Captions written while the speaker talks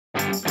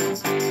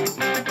Spent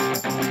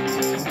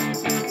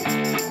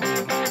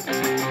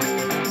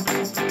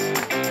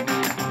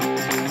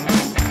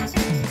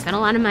a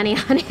lot of money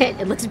on it.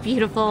 It looks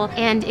beautiful,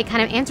 and it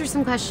kind of answers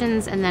some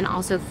questions and then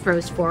also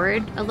throws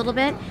forward a little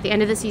bit. The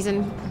end of the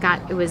season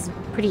it was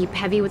pretty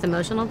heavy with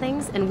emotional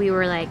things, and we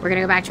were like, we're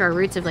gonna go back to our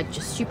roots of like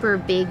just super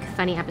big,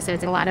 funny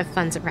episodes and a lot of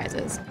fun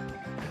surprises.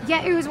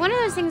 Yeah, it was one of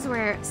those things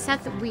where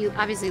Seth, we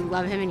obviously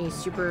love him and he's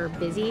super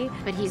busy,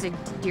 but he's a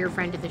dear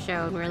friend to the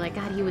show. And we were like,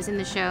 God, he was in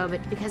the show,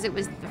 but because it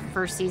was the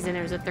first season,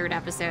 there was a third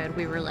episode,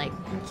 we were like,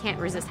 we can't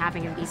resist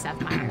having him be Seth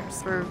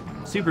Meyers. We're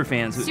super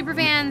fans. Super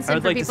fans, I and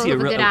would for like to people see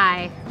with a good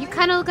eye. You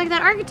kind of look like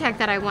that architect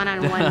that I went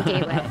on one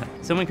date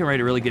with. Someone can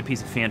write a really good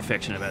piece of fan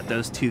fiction about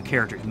those two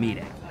characters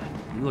meeting.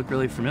 You look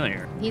really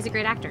familiar. He's a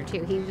great actor,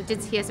 too. He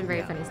has some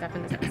very funny stuff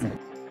in this episode.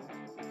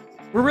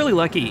 We're really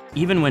lucky.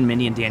 Even when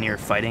Mindy and Danny are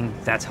fighting,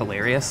 that's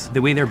hilarious. The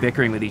way they're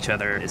bickering with each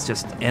other is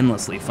just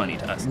endlessly funny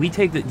to us. We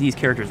take these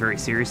characters very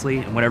seriously,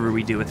 and whatever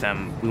we do with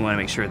them, we want to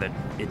make sure that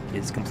it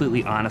is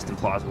completely honest and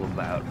plausible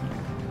about.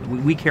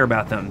 We care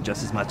about them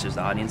just as much as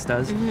the audience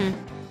does.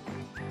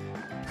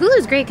 Mm-hmm.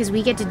 Hulu's great because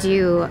we get to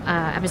do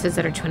episodes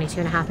that are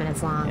 22.5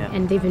 minutes long,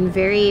 and they've been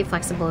very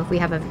flexible. If we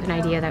have an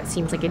idea that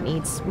seems like it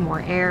needs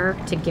more air,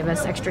 to give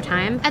us extra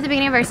time. At the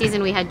beginning of our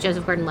season, we had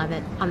Joseph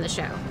Gordon-Levitt on the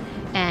show,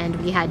 and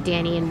we had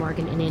Danny and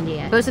Morgan in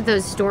India. Both of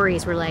those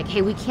stories were like,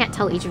 hey, we can't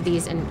tell each of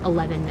these in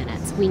 11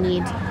 minutes.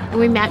 And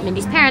we met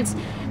Mindy's parents.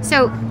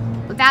 So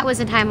that was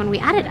a time when we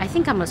added, I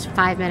think, almost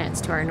 5 minutes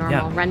to our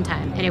normal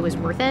runtime, and it was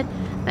worth it,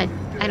 but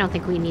I don't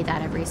think we need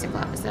that every single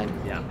episode.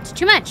 Yeah. It's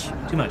too much.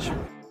 Too much.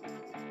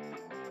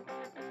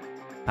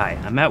 Hi,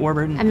 I'm Matt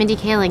Warburton. I'm Mindy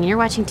Kaling, and you're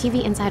watching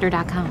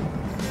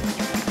TVinsider.com.